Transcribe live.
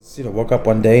Woke up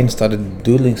one day and started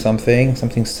doodling something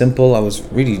simple. I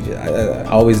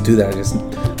always do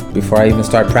that. Before I even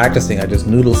start practicing, I just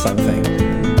noodle something,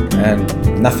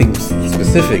 and nothing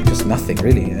specific, just nothing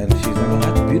really. And she's like, "Oh,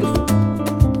 that's beautiful."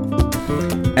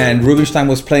 And Rubinstein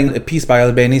was playing a piece by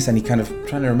Albéniz, and he kind of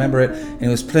trying to remember it, and he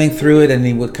was playing through it, and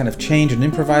he would kind of change and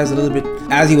improvise a little bit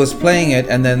as he was playing it.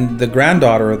 And then the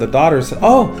granddaughter or the daughter said,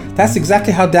 "Oh, that's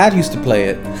exactly how Dad used to play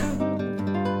it."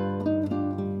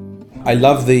 I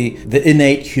love the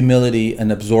innate humility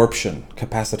and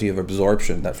capacity of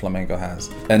absorption that flamenco has.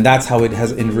 And that's how it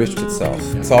has enriched itself.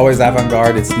 It's always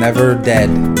avant-garde, it's never dead.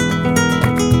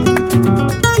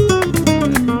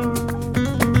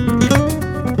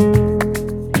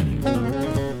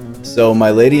 So my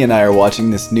lady and I are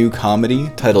watching this new comedy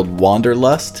titled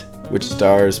Wanderlust, which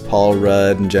stars Paul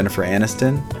Rudd and Jennifer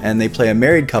Aniston, and they play a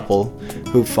married couple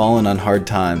who've fallen on hard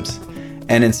times.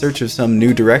 And in search of some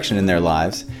new direction in their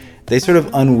lives, they sort of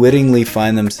unwittingly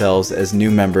find themselves as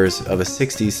new members of a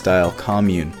 60s style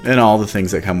commune, and all the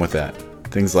things that come with that.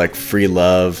 Things like free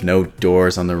love, no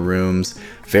doors on the rooms,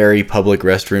 very public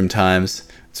restroom times.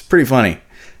 It's pretty funny.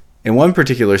 In one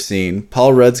particular scene,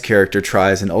 Paul Rudd's character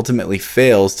tries and ultimately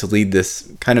fails to lead this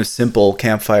kind of simple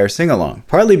campfire sing-along,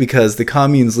 partly because the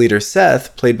commune's leader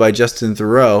Seth, played by Justin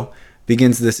Theroux,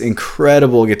 begins this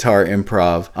incredible guitar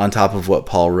improv on top of what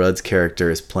Paul Rudd's character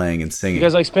is playing and singing. You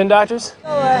guys like Spin Doctors? Go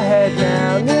ahead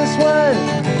now, this one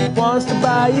wants to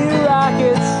buy you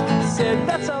rockets. Said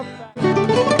that's all.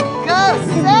 Go,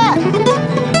 Seth!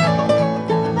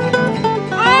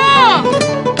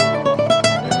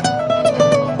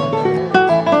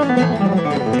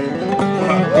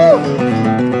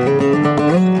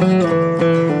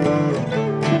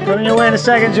 Coming your way in a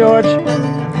second, George.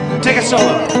 Take a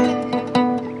solo.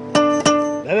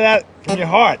 That from your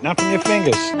heart, not from your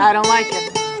fingers. I don't like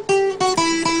it.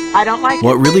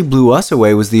 What really blew us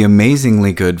away was the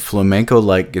amazingly good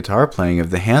flamenco-like guitar playing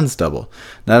of the hands double.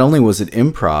 Not only was it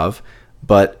improv,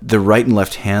 but the right and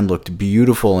left hand looked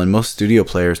beautiful, and most studio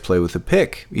players play with a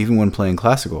pick, even when playing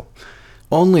classical.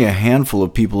 Only a handful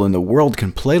of people in the world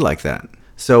can play like that.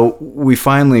 So we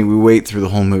wait through the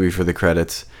whole movie for the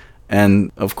credits,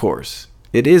 and of course,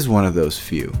 it is one of those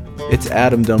few. It's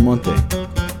Adam Del Monte.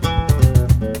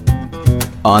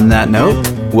 On that note,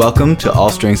 welcome to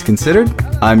All Strings Considered.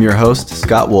 I'm your host,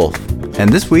 Scott Wolf,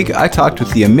 and this week I talked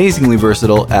with the amazingly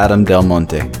versatile Adam Del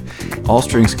Monte. All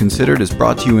Strings Considered is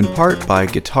brought to you in part by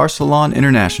Guitar Salon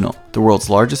International, the world's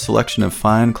largest selection of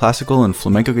fine classical and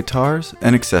flamenco guitars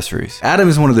and accessories. Adam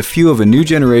is one of the few of a new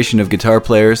generation of guitar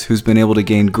players who's been able to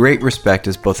gain great respect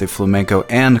as both a flamenco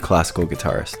and classical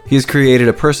guitarist. He has created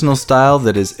a personal style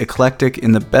that is eclectic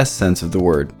in the best sense of the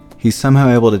word. He's somehow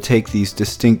able to take these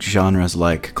distinct genres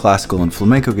like classical and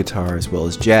flamenco guitar as well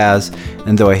as jazz,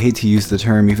 and though I hate to use the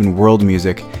term, even world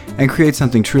music, and create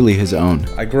something truly his own.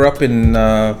 I grew up in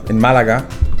Malaga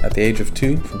at the age of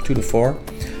 2, from 2 to 4,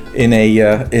 in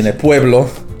a pueblo,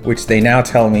 which they now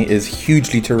tell me is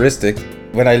hugely touristic.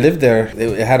 When I lived there,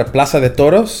 it had a Plaza de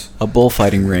Toros, a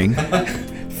bullfighting ring,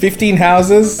 15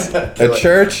 houses, a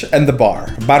church, and the Bar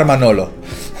Manolo.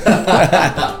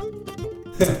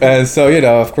 So,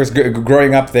 of course,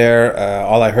 growing up there,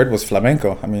 all I heard was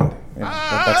flamenco. I mean,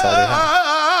 that's all they had.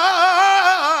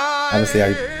 Honestly,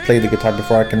 I played the guitar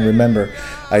before I can remember,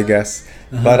 I guess.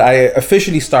 But I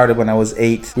officially started when I was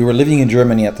 8. We were living in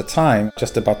Germany at the time,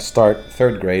 just about to start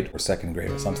 3rd grade or 2nd grade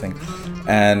or something.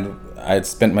 And I had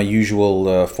spent my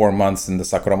usual 4 months in the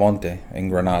Sacromonte in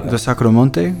Granada. The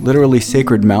Sacromonte, literally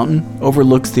Sacred Mountain,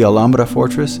 overlooks the Alhambra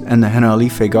Fortress and the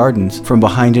Generalife Gardens from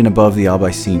behind and above the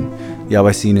Albaicin. The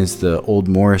Albaicin is the old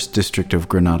Moorish district of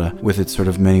Granada, with its sort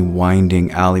of many winding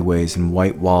alleyways and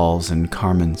white walls and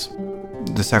carmens.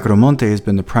 The Sacromonte has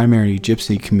been the primary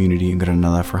gypsy community in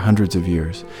Granada for hundreds of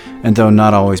years, and though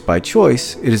not always by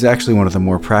choice, it is actually one of the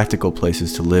more practical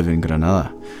places to live in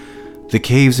Granada. The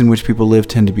caves in which people live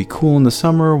tend to be cool in the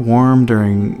summer, warm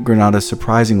during Granada's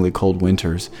surprisingly cold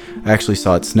winters. I actually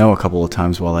saw it snow a couple of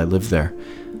times while I lived there.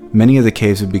 Many of the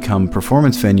caves have become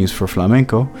performance venues for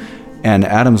flamenco, and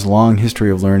Adam's long history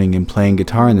of learning and playing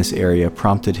guitar in this area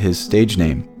prompted his stage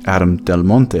name, Adam Del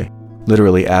Monte,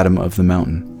 literally Adam of the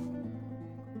Mountain.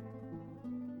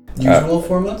 Usual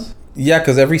 4 months? Yeah,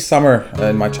 because every summer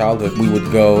in my childhood, we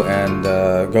would go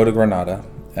to Granada,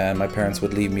 and my parents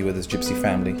would leave me with his gypsy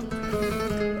family.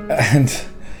 And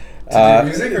to do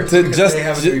music, or just they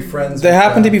happen to be friends? They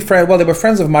happened to be friends. Well, they were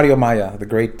friends of Mario Maya, the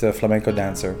great flamenco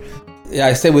dancer. Yeah,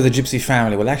 I stayed with a gypsy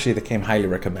family. Well, actually, they came highly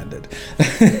recommended.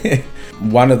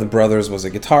 One of the brothers was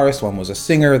a guitarist, one was a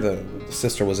singer, the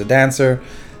sister was a dancer.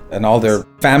 And all their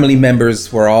family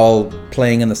members were all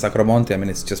playing in the Sacromonte. I mean,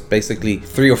 it's just basically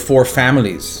 3 or 4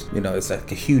 families. You know, it's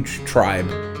like a huge tribe.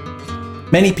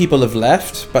 Many people have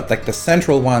left, but like the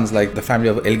central ones, like the family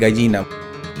of El Gallina.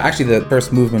 Actually, the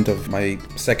first movement of my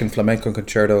second flamenco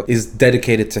concerto is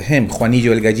dedicated to him,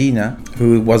 Juanillo El Gallina,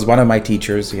 who was one of my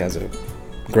teachers. He has a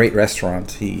great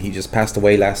restaurant. He just passed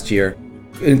away last year.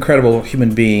 Incredible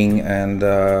human being, and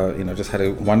just had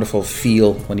a wonderful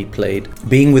feel when he played.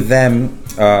 Being with them,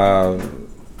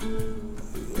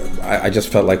 I just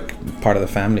felt like part of the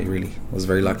family. Really, was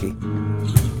very lucky.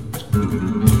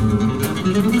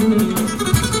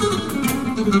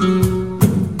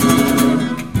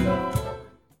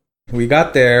 We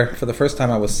got there for the first time.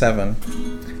 I was 7,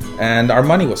 and our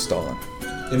money was stolen.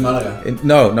 In Malaga?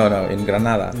 No, in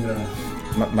Granada. Yeah.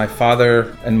 My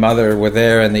father and mother were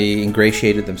there, and they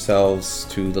ingratiated themselves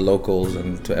to the locals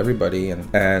and to everybody,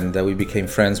 and we became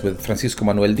friends with Francisco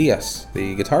Manuel Diaz,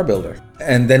 the guitar builder.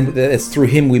 And then it's through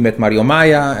him we met Mario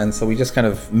Maya, and so we just kind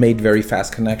of made very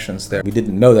fast connections there. We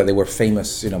didn't know that they were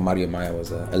famous. Mario Maya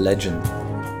was a legend.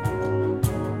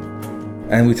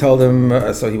 And we told him,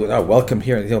 so he was, welcome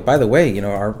here. And, by the way,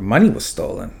 our money was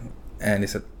stolen. And he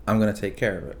said, I'm going to take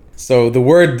care of it. So the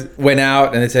word went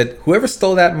out, and it said, whoever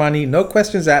stole that money, no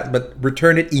questions asked, but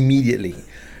return it immediately.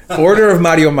 Order of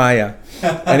Mario Maya.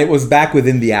 And it was back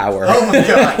within the hour. Oh my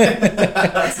God.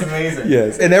 That's amazing.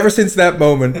 Yes. And ever since that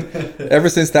moment,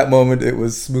 it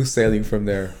was smooth sailing from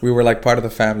there. We were like part of the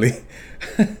family.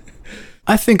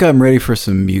 I think I'm ready for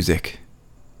some music.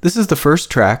 This is the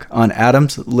first track on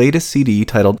Adam's latest CD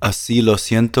titled Así lo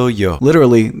siento yo.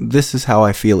 Literally, this is how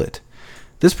I feel it.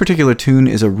 This particular tune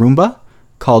is a rumba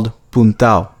called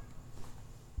Puntao.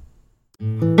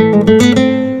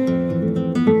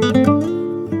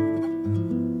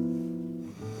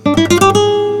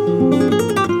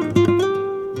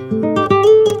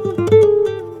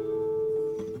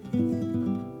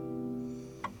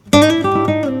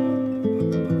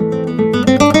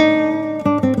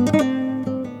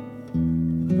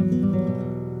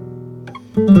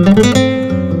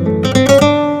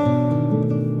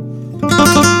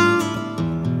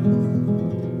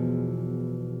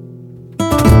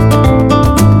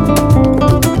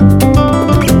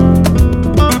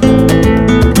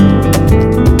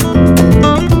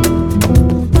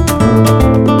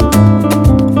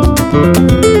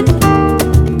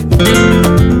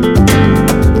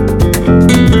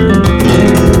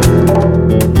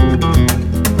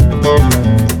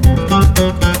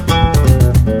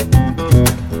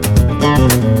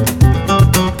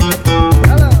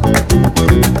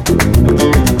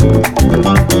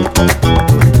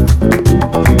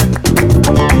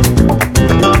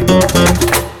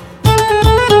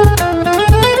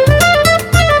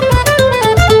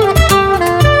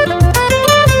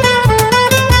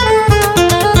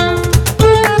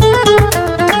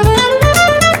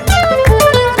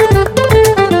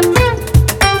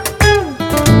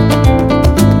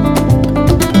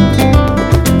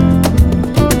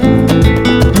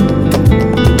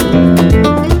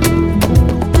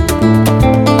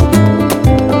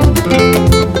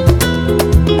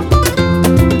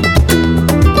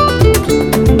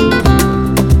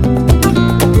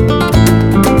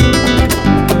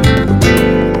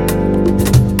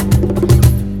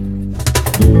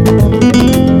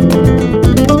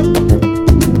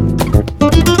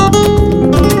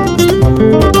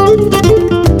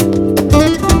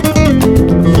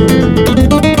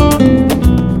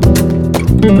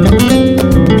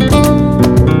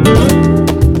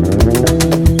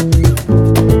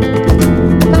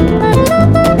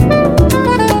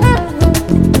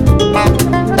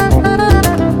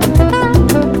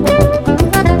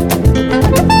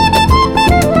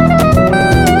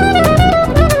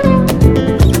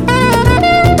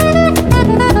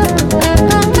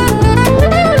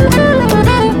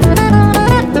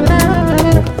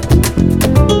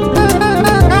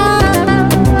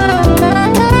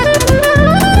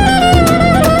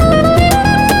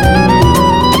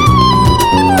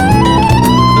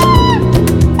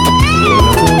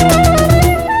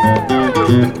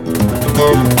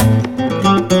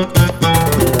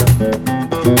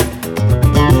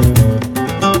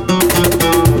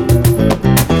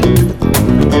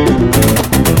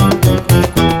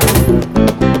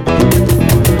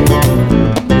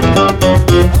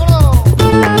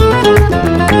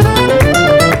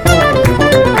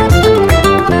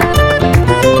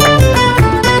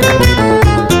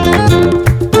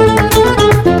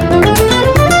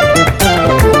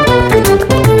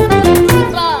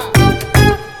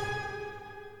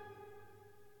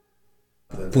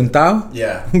 Puntao?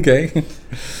 Yeah. Okay.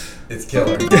 It's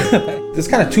killer. There's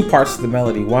kind of two parts to the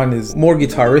melody. One is more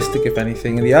guitaristic, if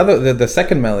anything, and the other, the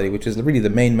second melody, which is really the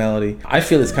main melody, I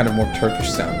feel it's kind of more Turkish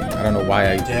sounding. I don't know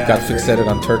why I got fixated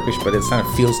on Turkish, but it kind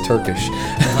of feels Turkish.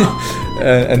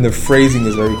 And the phrasing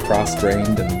is very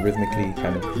cross-grained and rhythmically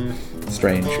kind of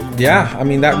strange. Yeah, I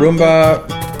mean, that rumba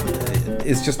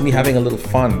is just me having a little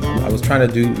fun. I was trying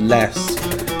to do less.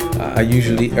 I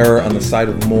usually err on the side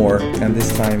of more, and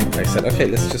this time I said, okay,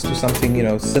 let's just do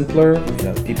something, simpler,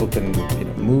 people can,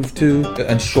 move to,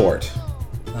 and short,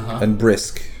 and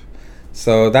brisk.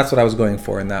 So that's what I was going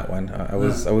for in that one. I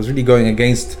was really going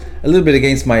a little bit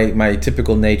against my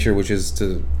typical nature, which is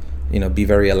to, be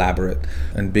very elaborate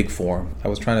and big form. I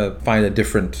was trying to find a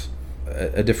different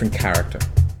character.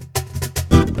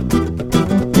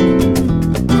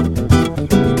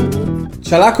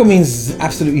 Chalaco means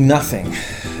absolutely nothing.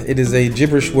 It is a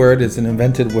gibberish word. It's an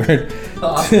invented word.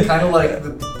 Kind of like the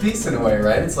piece in a way,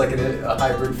 right? It's like a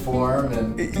hybrid form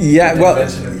and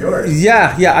invention of yours.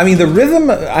 Yeah. I mean, the rhythm,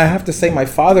 I have to say, my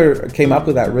father came up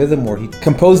with that rhythm, or he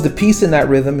composed the piece in that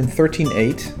rhythm in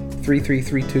 13/8,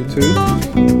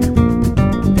 3-3-3-2-2.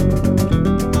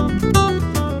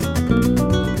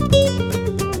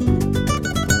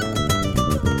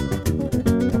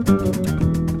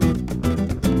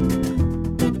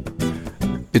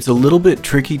 It's a little bit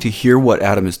tricky to hear what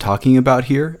Adam is talking about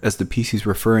here, as the piece he's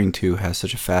referring to has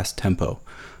such a fast tempo.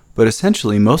 But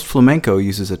essentially, most flamenco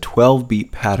uses a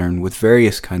 12-beat pattern with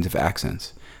various kinds of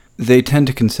accents. They tend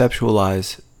to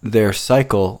conceptualize their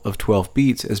cycle of 12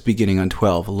 beats as beginning on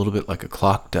 12, a little bit like a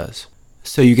clock does.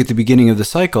 So you get the beginning of the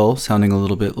cycle sounding a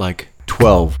little bit like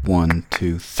 12, 1,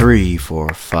 2, 3,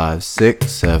 4, 5,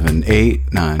 6, 7,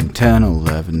 8, 9, 10,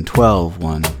 11, 12,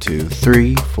 1, 2,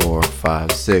 3, 4,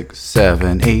 5, 6,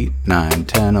 7, 8, 9,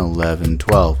 10, 11,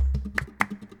 12.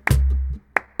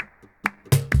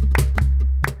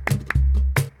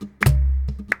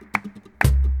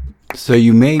 So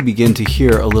you may begin to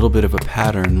hear a little bit of a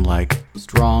pattern like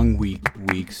strong, weak,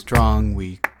 weak, strong,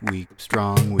 weak, weak,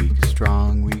 strong, weak,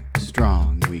 strong, weak,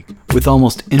 strong, weak, with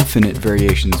almost infinite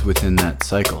variations within that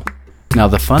cycle. Now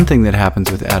the fun thing that happens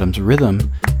with Adam's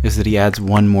rhythm is that he adds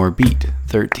one more beat,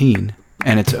 13,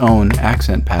 and its own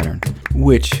accent pattern,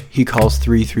 which he calls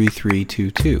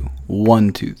 3-3-3-2-2.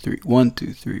 1, 2, 3, 1,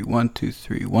 2, 3, 1, 2,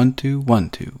 3, 1, 2, 1,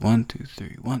 2, 1, 2,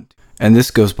 3, 1, 2. And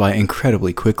this goes by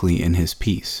incredibly quickly in his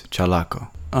piece, Chalaco.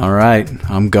 All right,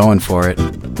 I'm going for it.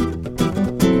 1,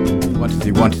 2,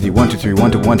 3, 1, 2, 3, 1, 2, 3,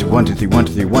 1, 2, 1, 2, 1, 2, 3, 1,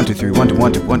 2, 3, 1, 2, 3, 1, 2,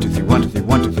 1, 2, 1, 2, 3, 1, 2, 3,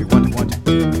 1, 2, 3, 1, 2, 1, 2.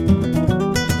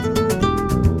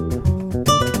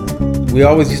 We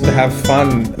always used to have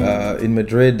fun in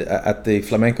Madrid at the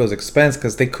flamenco's expense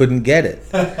because they couldn't get it.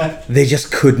 They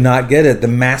just could not get it. The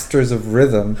masters of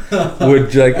rhythm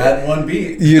would add one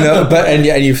beat, but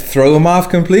you throw them off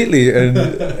completely.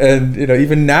 And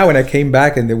even now when I came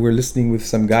back and they were listening with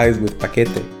some guys with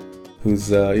Paquete,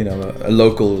 who's a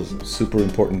local super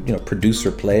important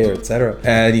producer, player, etc.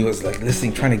 And he was like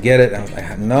listening, trying to get it. And I was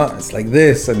like, no, it's like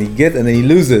this, and then he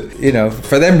lose it.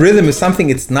 For them, rhythm is something.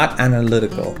 It's not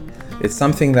analytical. It's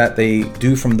something that they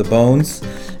do from the bones,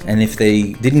 and if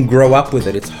they didn't grow up with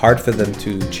it, it's hard for them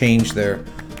to change their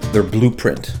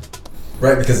blueprint.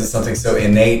 Right, because it's something so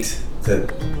innate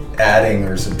that adding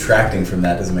or subtracting from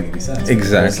that doesn't make any sense.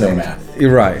 Exactly. There's no math.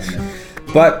 You're right.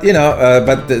 But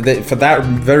for that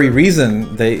very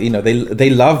reason, they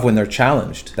love when they're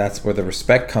challenged. That's where the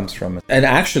respect comes from. And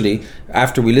actually,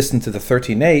 after we listened to the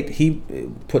 13/8, he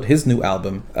put his new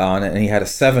album on, and he had a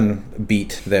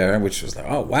 7-beat there, which was like,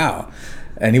 oh wow.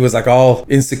 And he was like all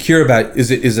insecure about, is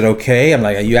it okay? I'm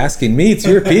like, are you asking me? It's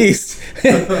your piece.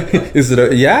 Is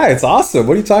it? Yeah, it's awesome.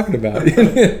 What are you talking about?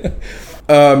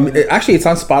 Actually, it's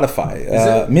on Spotify.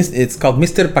 It's called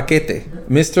Mr. Paquete.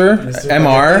 Mr.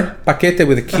 Mr. Paquete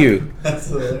with a Q. That's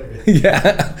hilarious.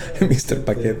 Yeah, Mr.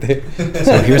 Paquete.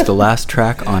 So here's the last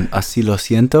track on Así Lo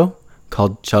Siento,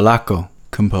 called Chalaco,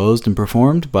 composed and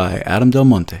performed by Adam Del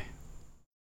Monte.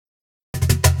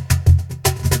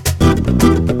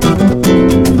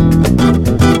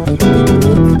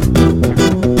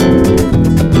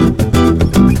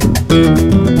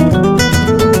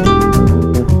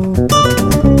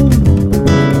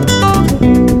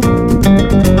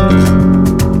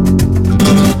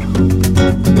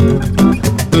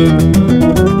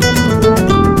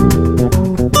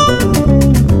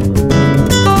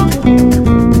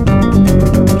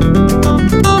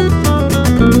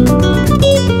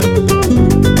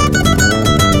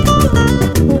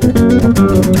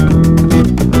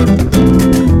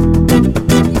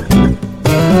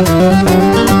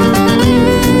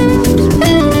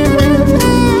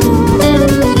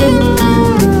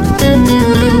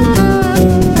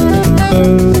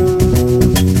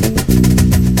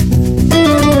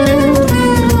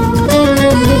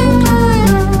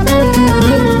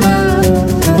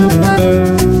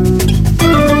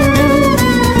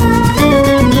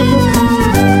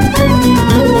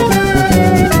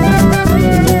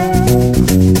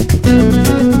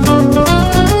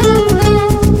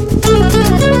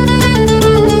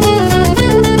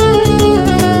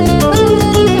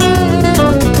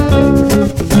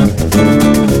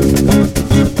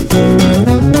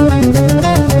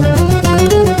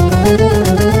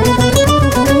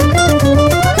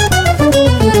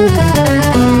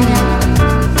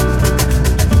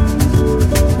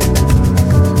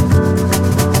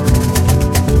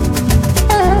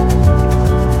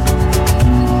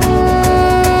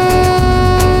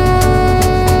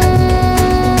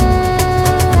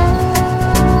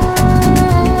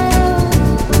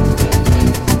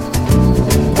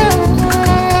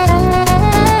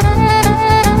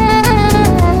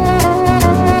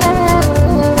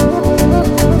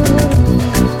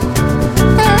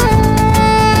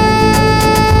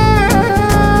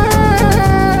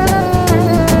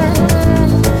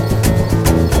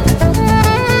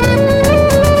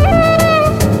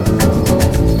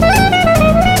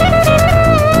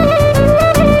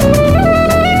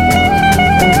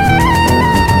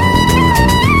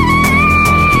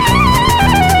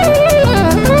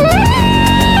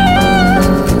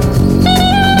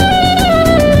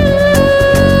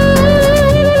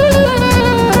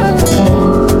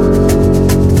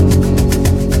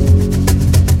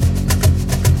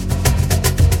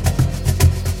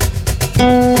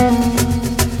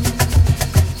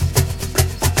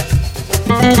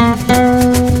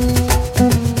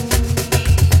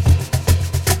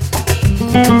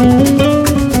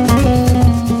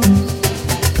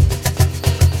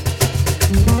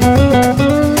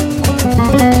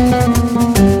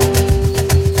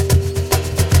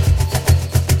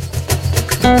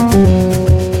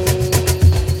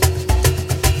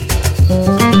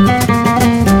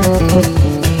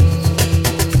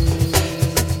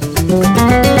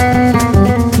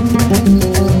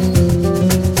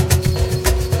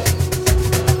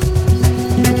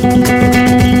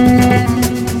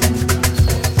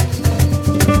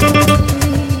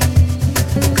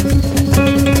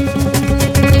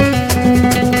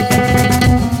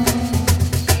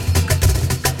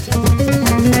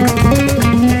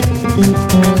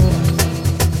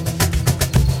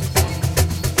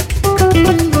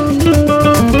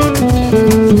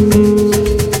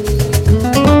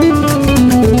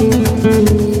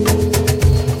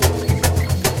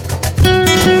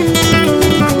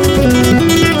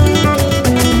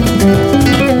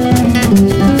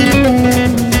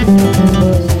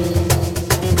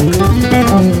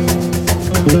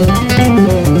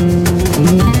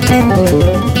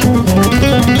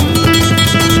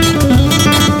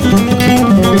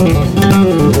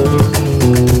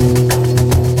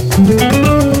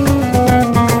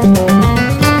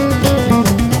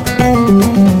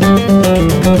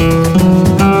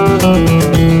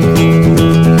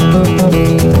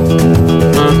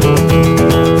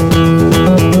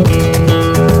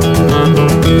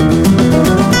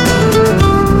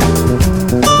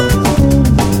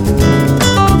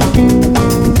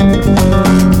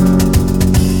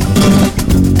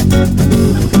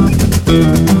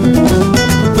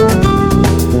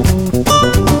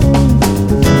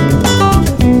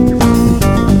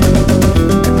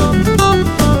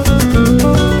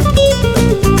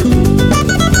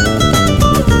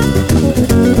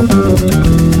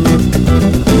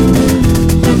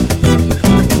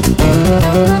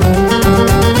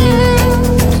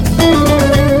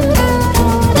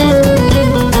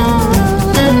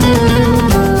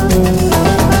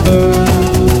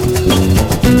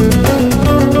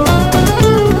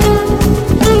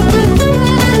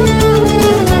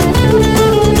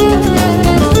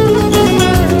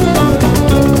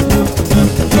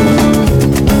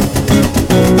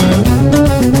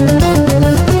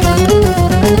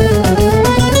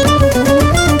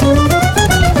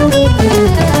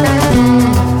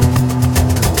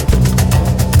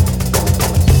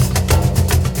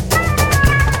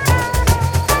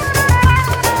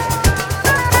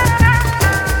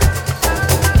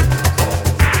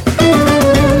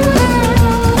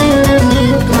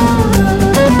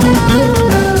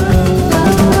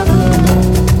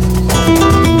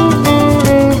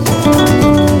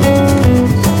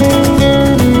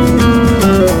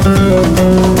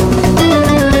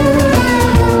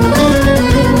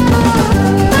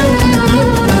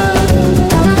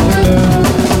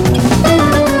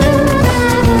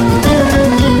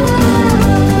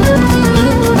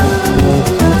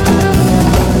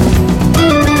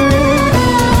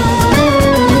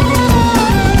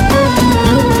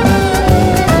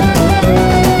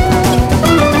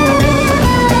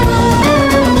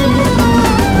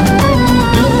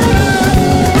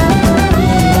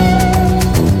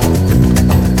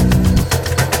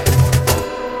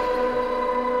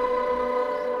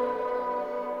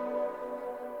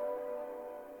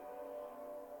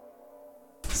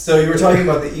 So you were talking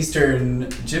about the Eastern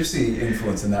Gypsy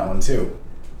influence in that one too.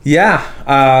 Yeah,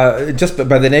 just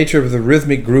by the nature of the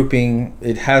rhythmic grouping,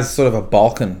 it has sort of a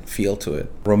Balkan feel to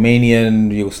it.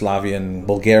 Romanian, Yugoslavian,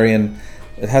 Bulgarian.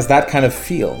 It has that kind of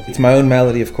feel. It's my own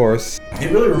melody, of course.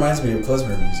 It really reminds me of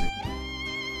klezmer music.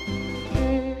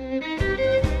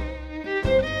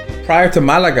 Prior to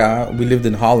Malaga, we lived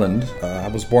in Holland.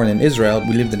 I was born in Israel.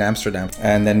 We lived in Amsterdam.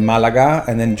 And then Malaga,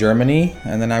 and then Germany.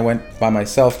 And then I went by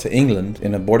myself to England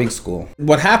in a boarding school.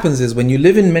 What happens is when you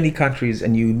live in many countries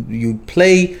and you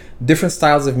play different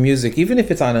styles of music, even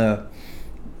if it's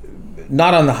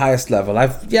not on the highest level.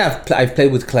 I've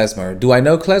played with klezmer. Do I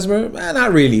know klezmer?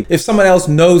 Not really. If someone else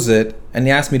knows it and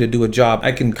they ask me to do a job,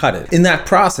 I can cut it. In that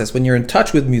process, when you're in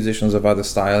touch with musicians of other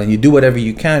style and you do whatever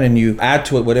you can and you add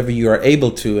to it whatever you are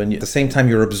able to, and at the same time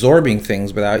you're absorbing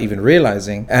things without even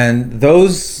realizing, and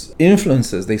those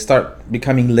influences, they start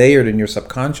becoming layered in your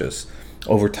subconscious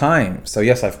over time. So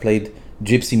yes, I've played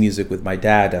gypsy music with my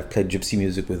dad. I've played gypsy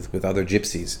music with other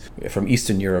gypsies from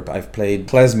Eastern Europe. I've played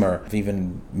klezmer. I've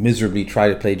even miserably tried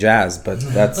to play jazz, but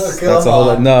that's a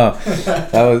whole no.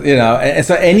 That was, and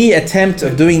so any attempt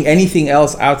of doing anything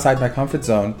else outside my comfort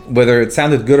zone, whether it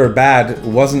sounded good or bad,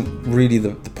 wasn't really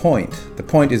the point. The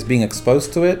point is being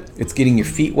exposed to it. It's getting your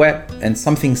feet wet and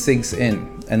something sinks in.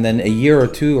 And then a year or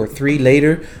 2 or 3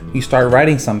 later, you start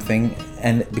writing something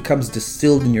and it becomes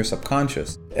distilled in your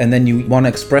subconscious. And then you want to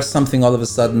express something all of a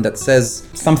sudden that says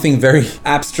something very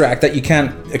abstract that you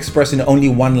can't express in only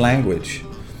one language.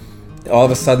 All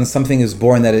of a sudden something is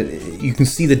born that you can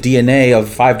see the DNA of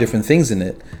 5 different things in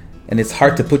it. And it's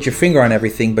hard to put your finger on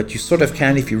everything, but you sort of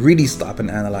can if you really stop and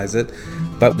analyze it.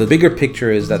 But the bigger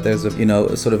picture is that there's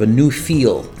a sort of a new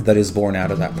feel that is born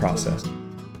out of that process.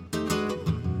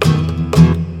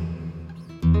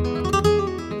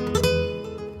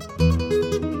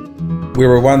 We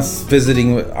were once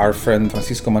visiting our friend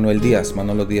Francisco Manuel Diaz,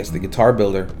 Manolo Diaz, the guitar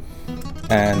builder.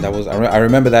 And I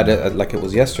remember that like it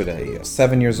was yesterday.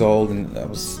 7 years old, and I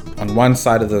was on one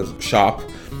side of the shop.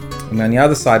 And on the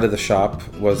other side of the shop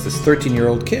was this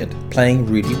 13-year-old kid playing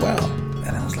really well.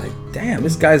 And I was like, damn,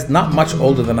 this guy's not much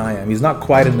older than I am. He's not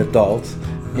quite an adult.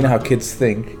 You know how kids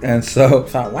think. And so I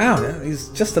thought, wow, he's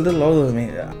just a little older than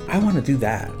me. I want to do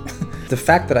that. The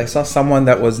fact that I saw someone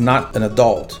that was not an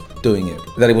adult doing it,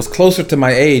 that it was closer to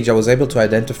my age, I was able to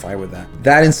identify with that.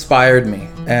 That inspired me.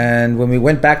 And when we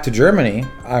went back to Germany,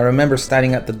 I remember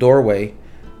standing at the doorway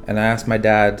and I asked my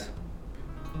dad,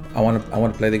 I want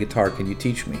to play the guitar, can you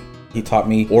teach me? He taught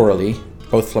me orally,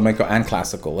 both flamenco and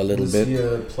classical a little bit. Is he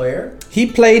a player? He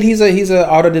played, he's an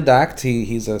autodidact,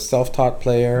 he's a self-taught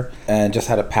player and just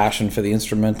had a passion for the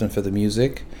instrument and for the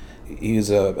music. He's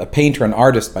a painter and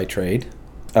artist by trade.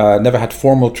 Never had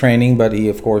formal training, but he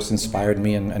of course inspired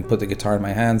me and put the guitar in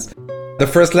my hands. The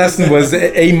first lesson was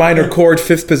A minor chord,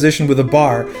 5th position with a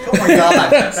bar. Oh my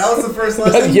god, that was the first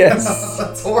lesson? Yes.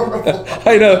 That's horrible.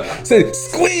 I know. Say,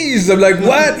 squeeze! I'm like,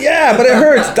 what? Yeah, but it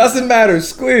hurts. Doesn't matter.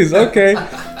 Squeeze. Okay.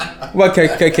 Well,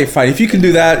 okay, fine. If you can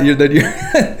do that, then you're...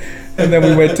 And then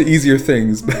we went to easier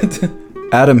things, but...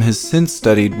 Adam has since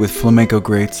studied with flamenco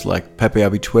greats like Pepe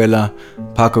Habituela,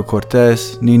 Paco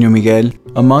Cortés, Nino Miguel.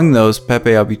 Among those,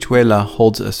 Pepe Habituela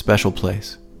holds a special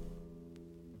place.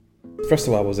 First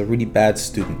of all, I was a really bad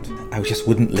student. I just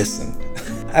wouldn't listen.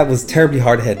 I was terribly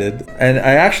hard-headed. And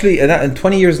I actually, and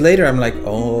 20 years later, I'm like,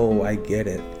 oh, I get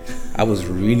it. I was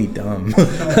really dumb.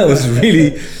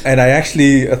 And I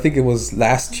think it was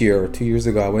last year or 2 years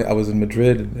ago, I was in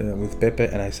Madrid with Pepe,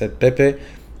 and I said, Pepe,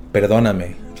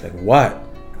 perdóname. He's like, what?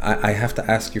 I have to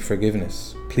ask your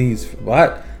forgiveness. Please,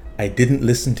 what? I didn't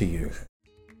listen to you.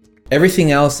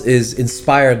 Everything else is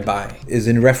inspired by, is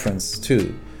in reference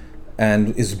to,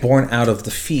 and is born out of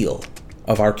the feel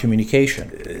of our communication.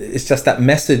 It's just that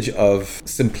message of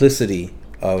simplicity,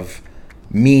 of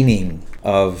meaning,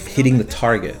 of hitting the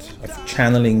target, of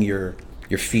channeling your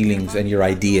feelings and your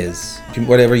ideas.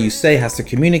 Whatever you say has to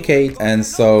communicate, and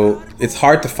so it's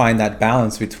hard to find that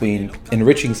balance between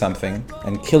enriching something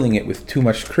and killing it with too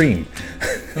much cream.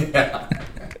 Yeah.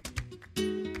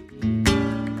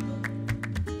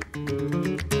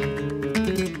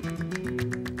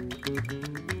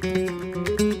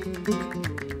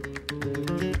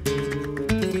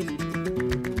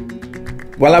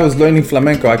 While I was learning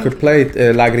flamenco, I could play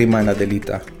Lágrima and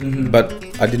Adelita, but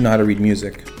I didn't know how to read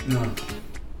music. No.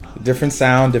 Different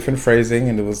sound, different phrasing,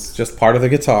 and it was just part of the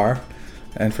guitar.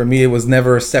 And for me, it was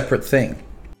never a separate thing.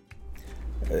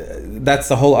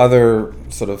 That's a whole other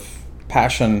sort of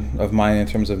passion of mine in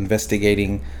terms of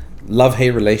investigating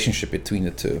love-hate relationship between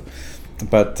the two.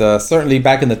 But certainly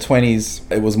back in the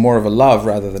 20s, it was more of a love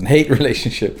rather than hate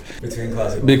relationship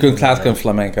Between classical and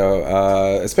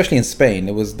flamenco, especially in Spain.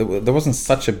 There wasn't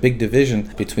such a big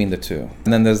division between the two.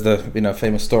 And then there's the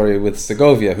famous story with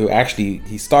Segovia, who actually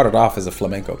he started off as a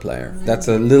flamenco player. That's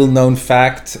a little known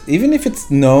fact. Even if it's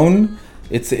known,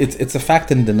 it's a fact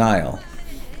in denial.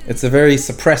 It's a very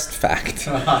suppressed fact.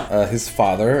 His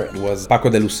father was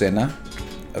Paco de Lucena,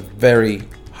 a very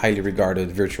highly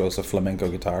regarded virtuoso flamenco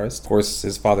guitarist. Of course,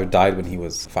 his father died when he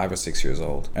was 5 or 6 years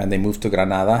old, and they moved to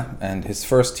Granada, and his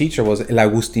first teacher was El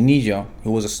Agustinillo,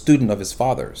 who was a student of his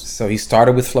father's. So he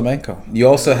started with flamenco. You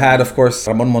also had, of course,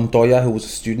 Ramon Montoya, who was a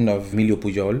student of Emilio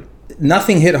Pujol.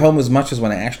 Nothing hit home as much as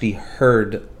when I actually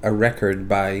heard a record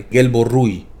by Miguel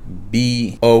Borull,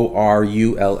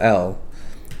 Borull.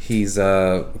 He's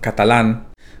Catalan.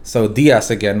 So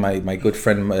Diaz, again, my good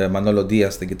friend Manolo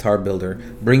Diaz, the guitar builder,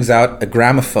 brings out a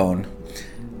gramophone,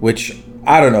 which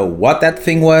I don't know what that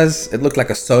thing was. It looked like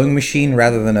a sewing machine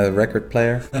rather than a record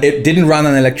player. It didn't run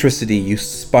on electricity. You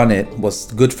spun it. It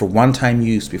was good for one-time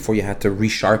use before you had to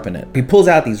resharpen it. He pulls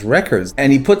out these records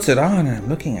and he puts it on, and I'm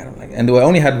looking at him like, and I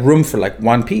only had room for like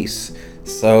one piece.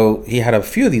 So he had a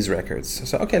few of these records.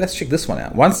 So, okay, let's check this one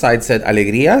out. One side said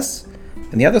Alegrías,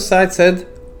 and the other side said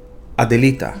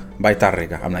Adelita by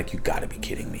Tárrega. I'm like, you gotta be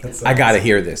kidding me. I gotta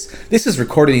hear this. This is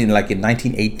recorded in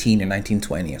 1918 or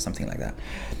 1920 or something like that.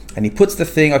 And he puts the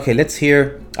thing, okay, let's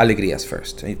hear Alegrías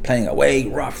first. And he's playing away,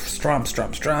 rough, strum,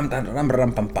 ram,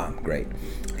 pam, pam. Great.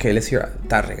 Okay, let's hear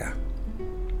Tárrega.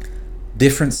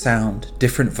 Different sound,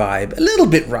 different vibe, a little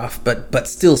bit rough, but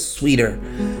still sweeter.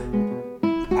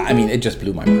 I mean, it just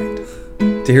blew my mind.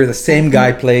 To hear the same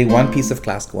guy play one piece of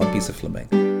classical, one piece of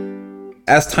flamenco.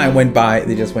 As time went by,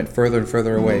 they just went further and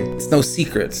further away. It's no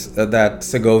secret that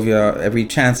Segovia, every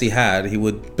chance he had, he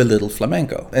would belittle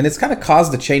flamenco. And it's kind of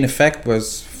caused a chain effect,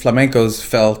 was flamencos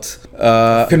felt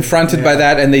confronted by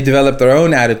that, and they developed their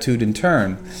own attitude in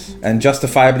turn, and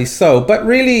justifiably so. But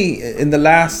really, in the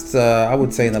last, I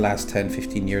would say in the last 10,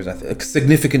 15 years, I think a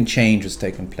significant change has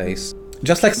taken place.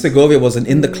 Just like Segovia was an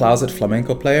in-the-closet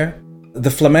flamenco player,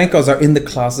 the flamencos are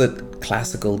in-the-closet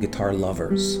classical guitar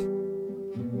lovers.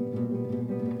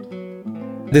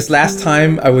 This last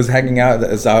time I was hanging out,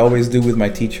 as I always do with my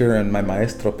teacher and my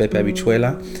maestro, Pepe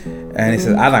Habichuela, and he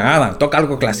said, Adam, toca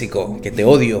algo clásico, que te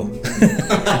odio.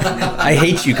 I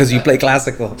hate you because you play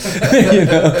classical.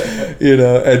 you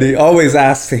know, and he always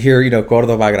asks to hear,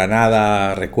 Córdoba,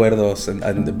 Granada, Recuerdos,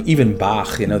 and even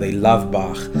Bach, they love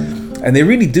Bach. And they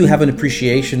really do have an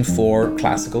appreciation for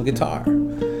classical guitar.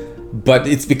 But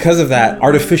it's because of that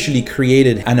artificially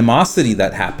created animosity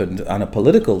that happened on a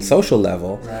political, social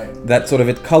level, that sort of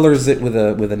it colors it with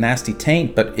a nasty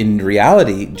taint. But in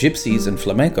reality, gypsies and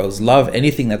flamencos love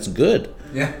anything that's good.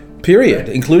 Yeah. Period,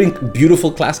 including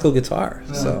beautiful classical guitar.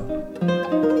 So.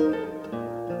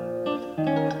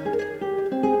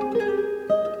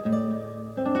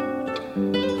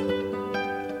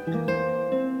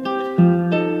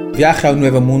 Viaje al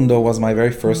Nuevo Mundo was my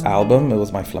very first album. It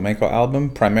was my flamenco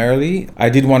album, primarily. I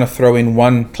did want to throw in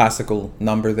one classical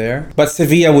number there. But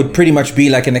Sevilla would pretty much be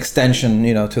like an extension,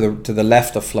 to the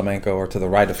left of flamenco or to the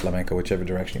right of flamenco, whichever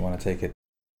direction you want to take it.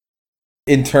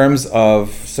 In terms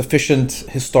of sufficient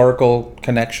historical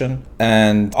connection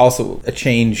and also a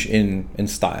change in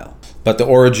style. But the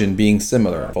origin being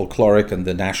similar, folkloric and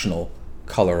the national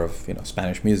color of,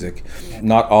 Spanish music.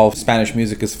 Not all Spanish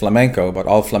music is flamenco, but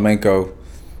all flamenco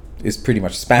is pretty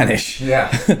much Spanish.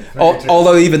 Yeah.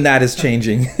 Although even that is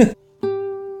changing.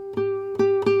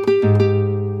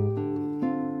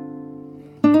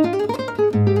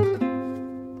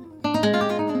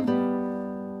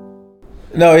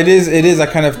 No, it is. I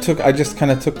just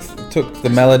kind of took the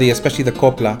melody, especially the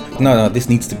copla. No, this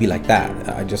needs to be like that.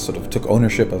 I just sort of took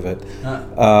ownership of it.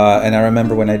 And I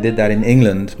remember when I did that in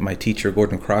England, my teacher,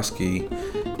 Gordon Krosky,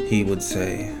 he would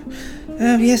say,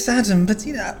 yes, Adam, but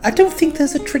I don't think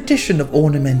there's a tradition of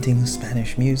ornamenting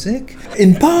Spanish music.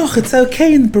 In Bach, it's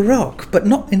okay in Baroque, but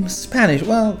not in Spanish.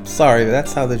 Well, sorry,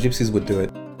 that's how the gypsies would do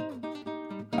it.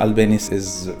 Albéniz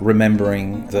is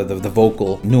remembering the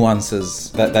vocal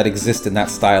nuances that exist in that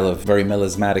style of very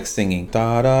melismatic singing.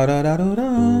 Da da da da da da.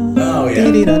 Oh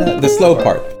yeah. The slow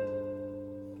part.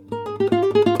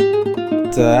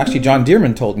 Actually, John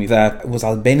Dearman told me that it was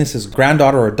Albéniz's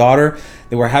granddaughter or daughter.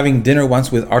 They were having dinner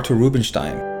once with Arthur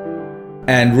Rubinstein.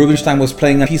 And Rubinstein was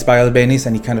playing a piece by Albéniz,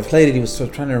 and he kind of played it. He was sort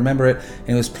of trying to remember it, and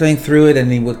he was playing through it,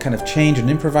 and he would kind of change and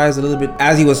improvise a little bit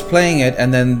as he was playing it.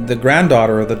 And then the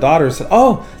granddaughter or the daughter said,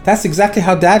 "Oh, that's exactly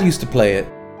how Dad used to play it.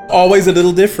 Always a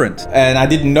little different." And I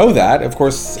didn't know that. Of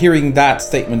course, hearing that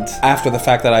statement after the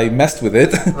fact that I messed with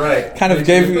it, kind of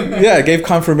gave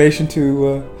confirmation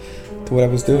to what I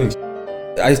was doing.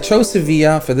 I chose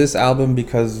Sevilla for this album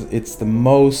because it's the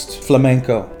most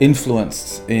flamenco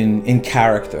influenced in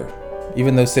character.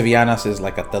 Even though Sevillanas is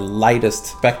like at the lightest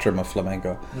spectrum of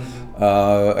flamenco.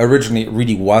 Originally it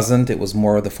really wasn't. It was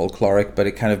more of the folkloric, but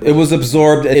it was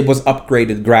absorbed, it was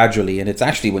upgraded gradually. And it's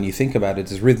actually, when you think about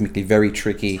it, it's rhythmically very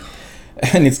tricky.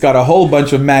 And it's got a whole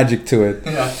bunch of magic to it.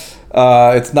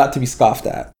 Yeah. It's not to be scoffed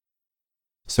at.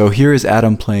 So here is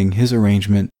Adam playing his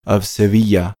arrangement of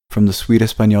Sevilla from the Suite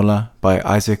Española by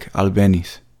Isaac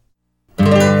Albéniz.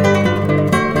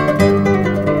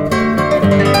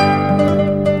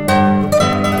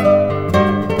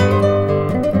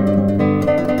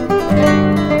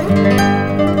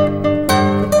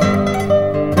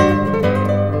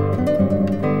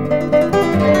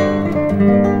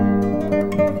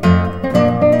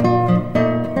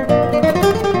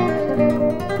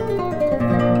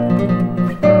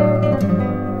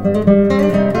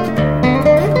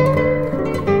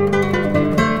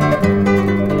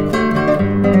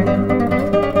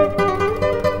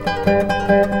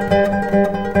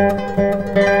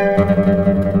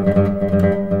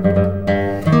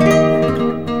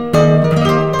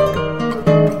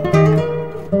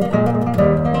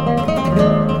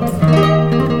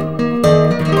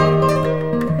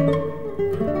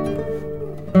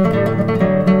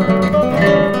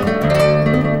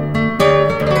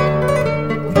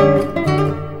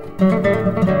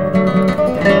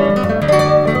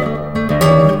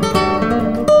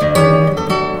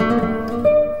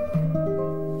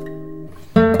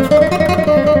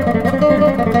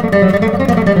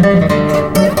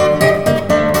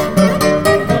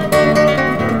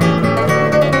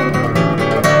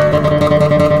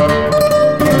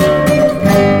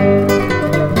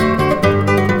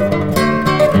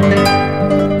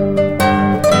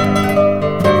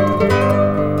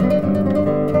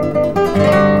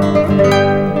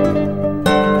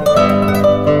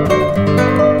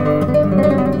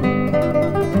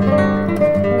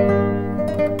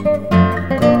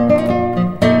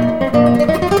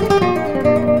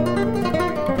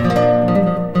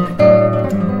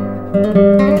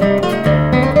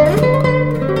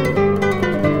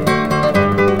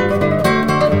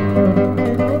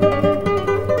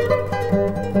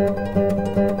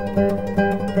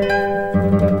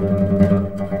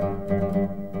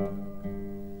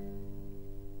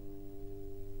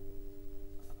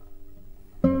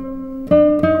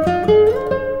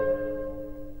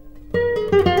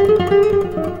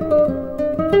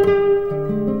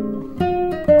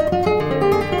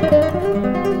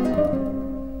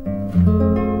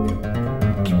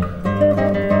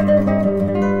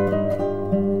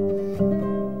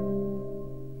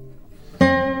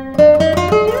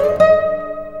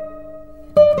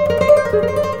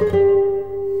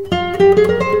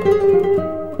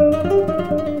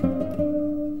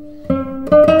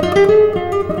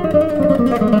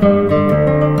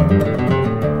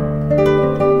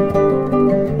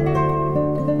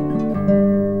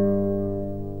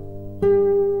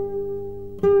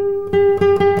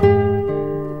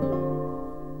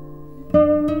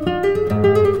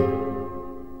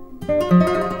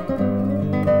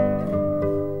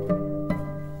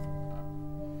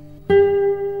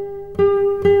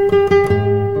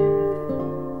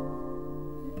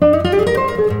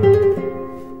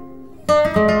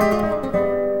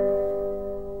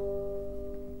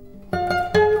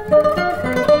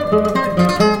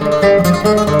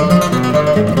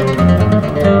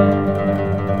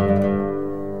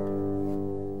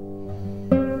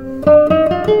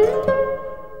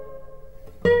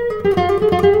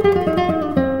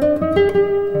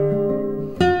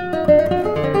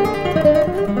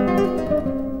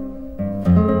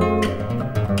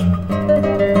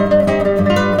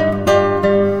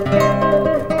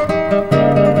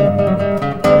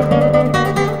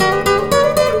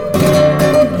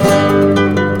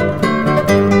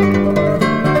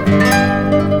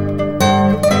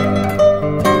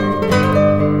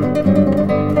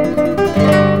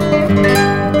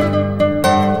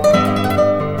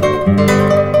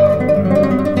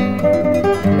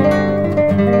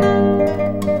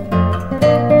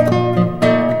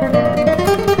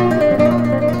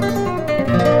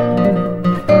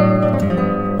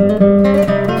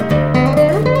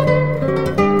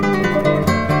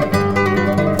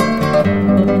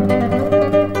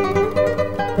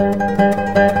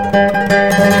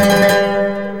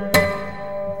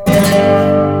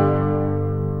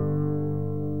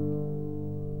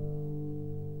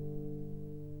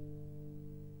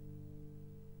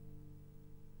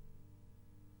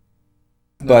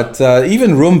 But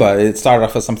even rumba, it started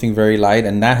off as something very light,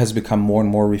 and that has become more and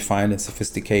more refined and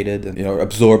sophisticated, and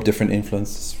absorbed different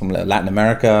influences from Latin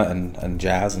America and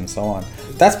jazz and so on.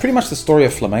 That's pretty much the story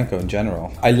of flamenco in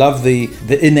general. I love the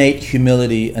innate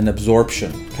humility and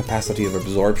capacity of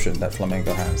absorption that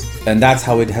flamenco has, and that's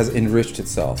how it has enriched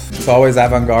itself. It's always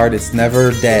avant-garde. It's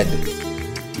never dead.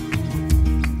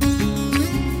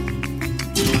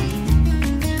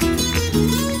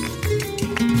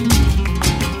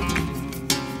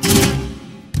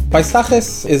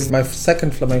 Paisajes is my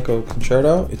second flamenco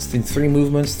concerto. It's in 3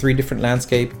 movements, 3 different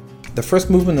landscapes. The first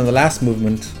movement and the last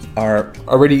movement are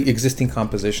already existing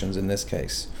compositions in this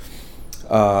case,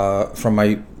 from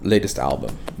my latest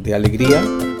album, De Alegría.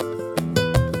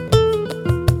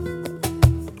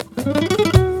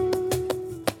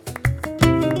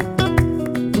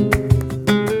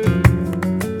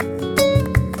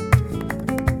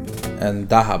 And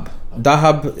Dahab.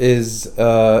 Dahab is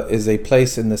a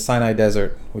place in the Sinai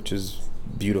Desert, which is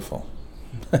beautiful.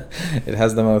 It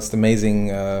has the most amazing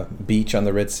beach on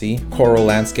the Red Sea, coral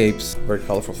landscapes, very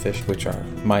colorful fish, which are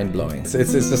mind-blowing.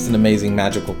 It's just an amazing,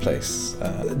 magical place.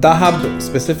 Dahab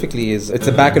specifically it's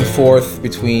a back and forth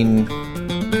between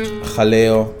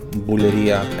jaleo,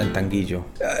 bulería, and tanguillo.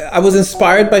 I was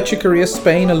inspired by Chicoria,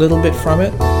 Spain, a little bit from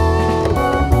it.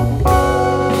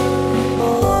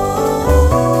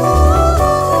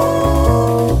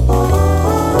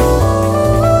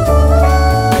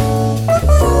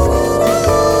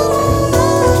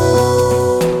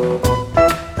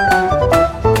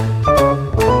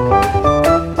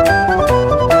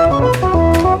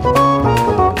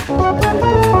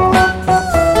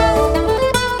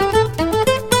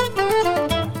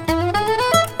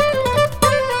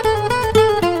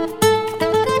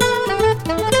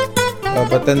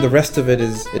 But then the rest of it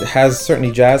has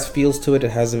certainly jazz feels to it.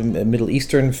 It has a Middle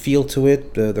Eastern feel to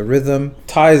it. The rhythm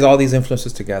ties all these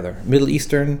influences together. Middle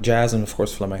Eastern, jazz, and of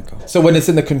course flamenco. So when it's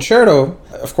in the concerto,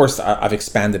 of course I've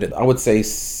expanded it. I would say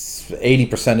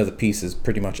 80% of the piece is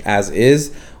pretty much as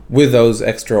is, with those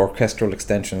extra orchestral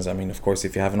extensions. I mean, of course,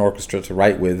 if you have an orchestra to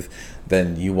write with,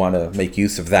 then you want to make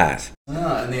use of that.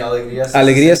 And the Alegrías?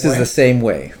 Alegrías is the same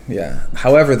way, yeah.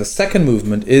 However, the second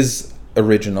movement is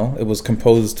original. It was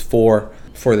composed for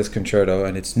this concerto,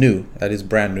 and it's new. That is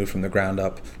brand new from the ground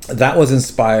up. That was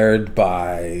inspired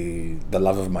by the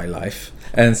love of my life.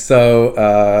 And so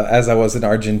as I was in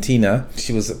Argentina,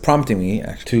 she was prompting me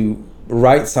to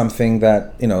write something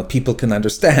that people can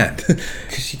understand.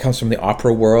 She comes from the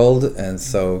opera world, and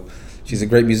so she's a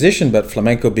great musician, but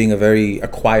flamenco being a very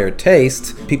acquired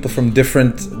taste, people from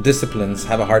different disciplines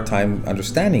have a hard time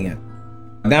understanding it.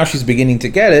 Now she's beginning to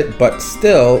get it, but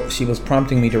still she was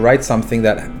prompting me to write something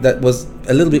that was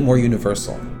a little bit more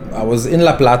universal. I was in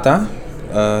La Plata,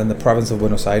 in the province of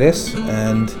Buenos Aires,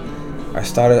 and I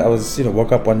was,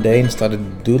 woke up one day and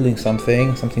started doodling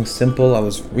something simple. I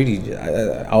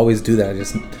always do that.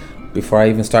 Before I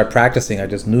even start practicing, I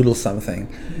just noodle something,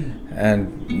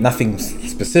 and nothing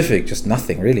specific, just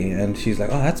nothing really. And she's like,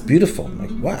 "Oh, that's beautiful." I'm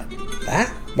like, "What? That?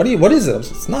 What is it?"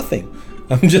 It's nothing.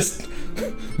 I'm just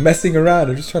messing around.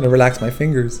 I'm just trying to relax my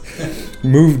fingers,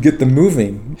 get them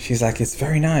moving. She's like, "It's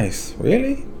very nice."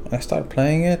 Really? I start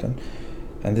playing it,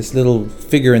 and this little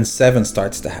figure in 7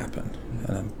 starts to happen.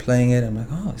 And I'm playing it. I'm like,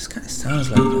 "Oh, this kind of sounds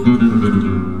like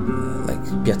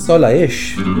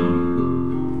Piazzolla-ish."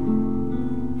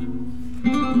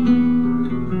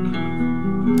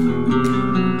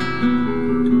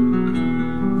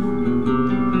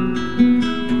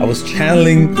 I was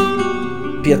channeling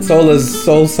Piazzolla's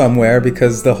Soul Somewhere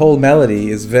because the whole melody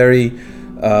is it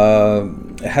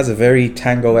has a very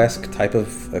tango-esque type of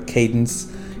cadence.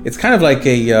 It's kind of like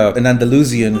an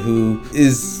Andalusian who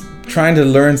is trying to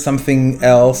learn something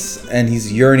else, and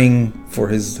he's yearning for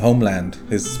his homeland,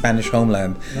 his Spanish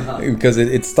homeland, because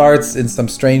it starts in some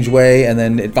strange way and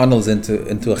then it funnels into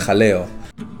a jaleo.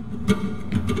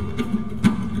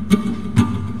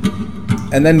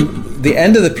 And then the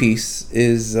end of the piece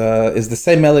is the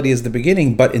same melody as the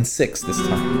beginning, but in 6 this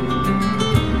time.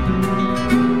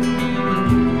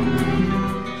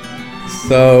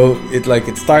 So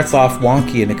it starts off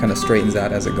wonky and it kind of straightens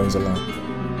out as it goes along.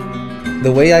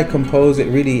 The way I compose, it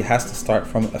really has to start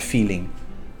from a feeling.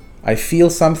 I feel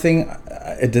something,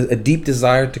 a deep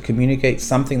desire to communicate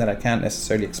something that I can't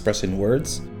necessarily express in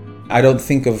words. I don't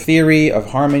think of theory,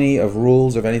 of harmony, of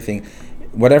rules, of anything.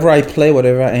 Whatever I play,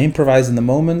 whatever I improvise in the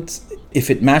moment, if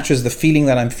it matches the feeling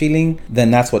that I'm feeling, then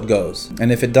that's what goes.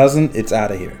 And if it doesn't, it's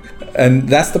out of here. And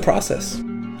that's the process.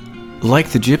 Like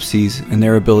the Gypsies and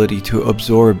their ability to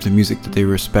absorb the music that they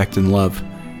respect and love,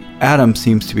 Adam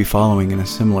seems to be following in a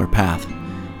similar path,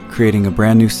 creating a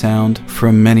brand new sound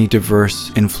from many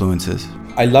diverse influences.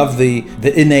 I love the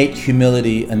innate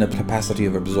humility and the capacity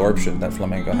of absorption that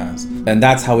flamenco has. And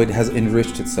that's how it has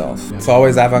enriched itself. It's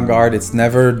always avant-garde, it's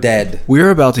never dead.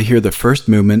 We're about to hear the first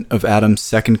movement of Adam's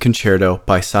second concerto,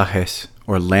 Paisajes,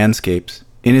 or Landscapes,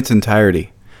 in its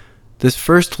entirety. This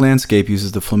first landscape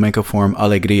uses the flamenco form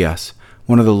alegrias,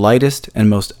 one of the lightest and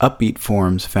most upbeat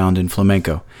forms found in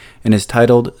flamenco, and is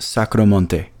titled Sacro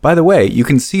Monte. By the way, you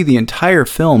can see the entire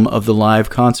film of the live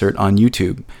concert on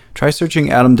YouTube. Try searching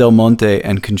Adam Del Monte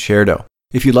and Concerto.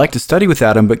 If you'd like to study with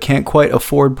Adam but can't quite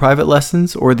afford private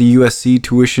lessons or the USC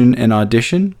tuition and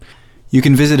audition, you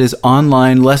can visit his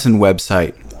online lesson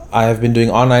website. I have been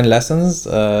doing online lessons.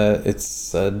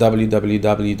 It's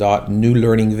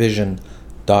www.newlearningvision.com.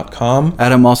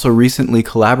 Adam also recently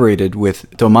collaborated with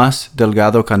Tomas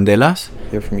Delgado Candelas.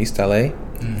 Here from East LA,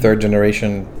 third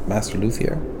generation master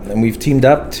luthier. And we've teamed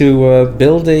up to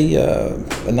build a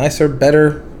nicer,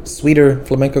 better, sweeter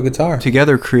flamenco guitar.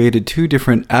 Together created 2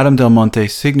 different Adam Del Monte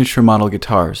signature model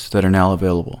guitars that are now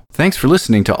available. Thanks for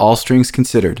listening to All Strings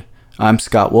Considered. I'm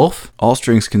Scott Wolf. All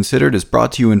Strings Considered is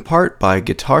brought to you in part by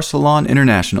Guitar Salon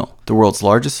International, the world's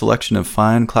largest selection of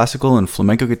fine classical and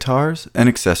flamenco guitars and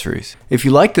accessories. If you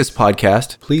like this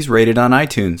podcast, please rate it on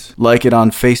iTunes. Like it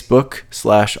on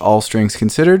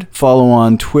Facebook/AllStringsConsidered. Follow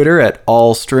on Twitter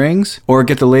 @AllStrings, or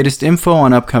get the latest info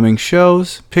on upcoming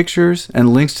shows, pictures,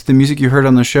 and links to the music you heard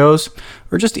on the shows,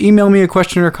 or just email me a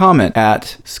question or comment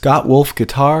at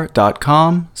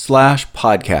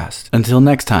scottwolfguitar.com/podcast. Until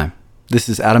next time. This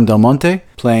is Adam Del Monte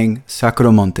playing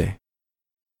Sacro Monte.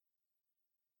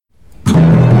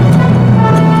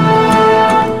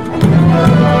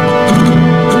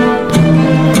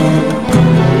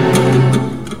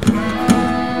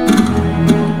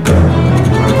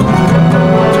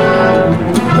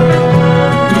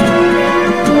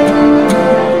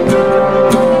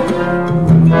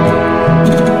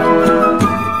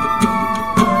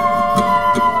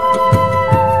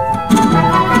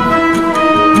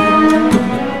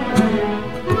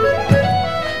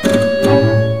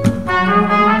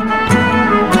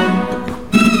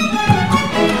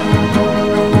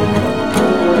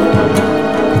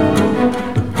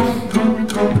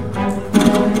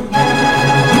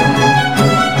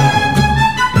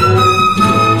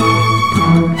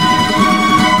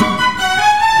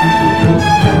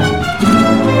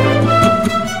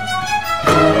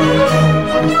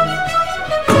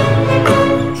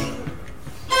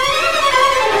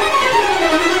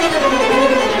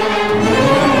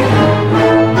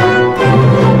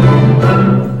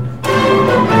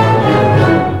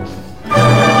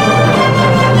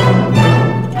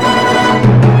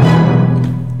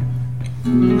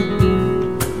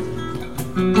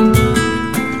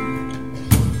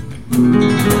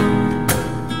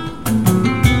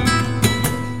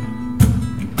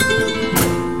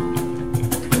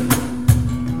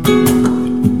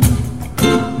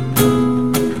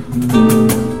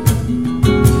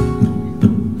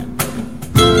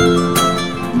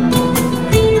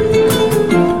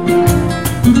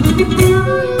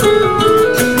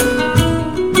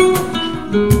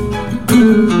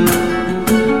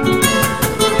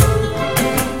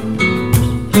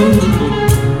 Thank you.